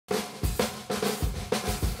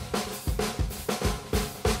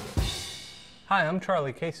Hi, I'm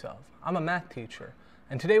Charlie Kasov. I'm a math teacher,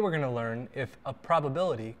 and today we're going to learn if a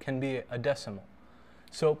probability can be a decimal.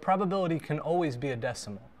 So probability can always be a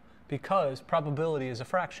decimal because probability is a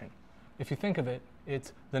fraction. If you think of it,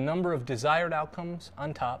 it's the number of desired outcomes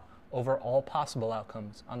on top over all possible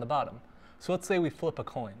outcomes on the bottom. So let's say we flip a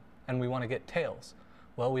coin and we want to get tails.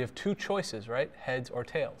 Well, we have two choices, right? Heads or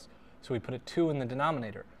tails. So we put a 2 in the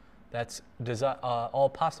denominator. That's all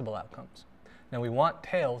possible outcomes. Now we want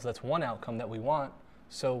tails, that's one outcome that we want,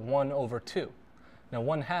 so 1 over 2. Now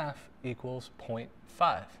 1/2 equals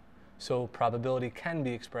 0.5. So probability can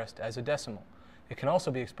be expressed as a decimal. It can also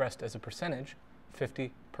be expressed as a percentage,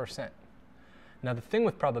 50%. Now the thing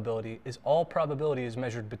with probability is all probability is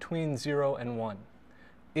measured between 0 and 1.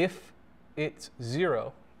 If it's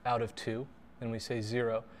 0 out of 2, then we say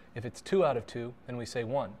 0. If it's 2 out of 2, then we say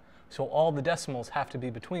 1. So all the decimals have to be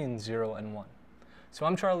between 0 and 1. So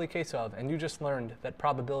I'm Charlie Kasov, and you just learned that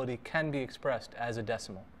probability can be expressed as a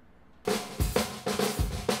decimal.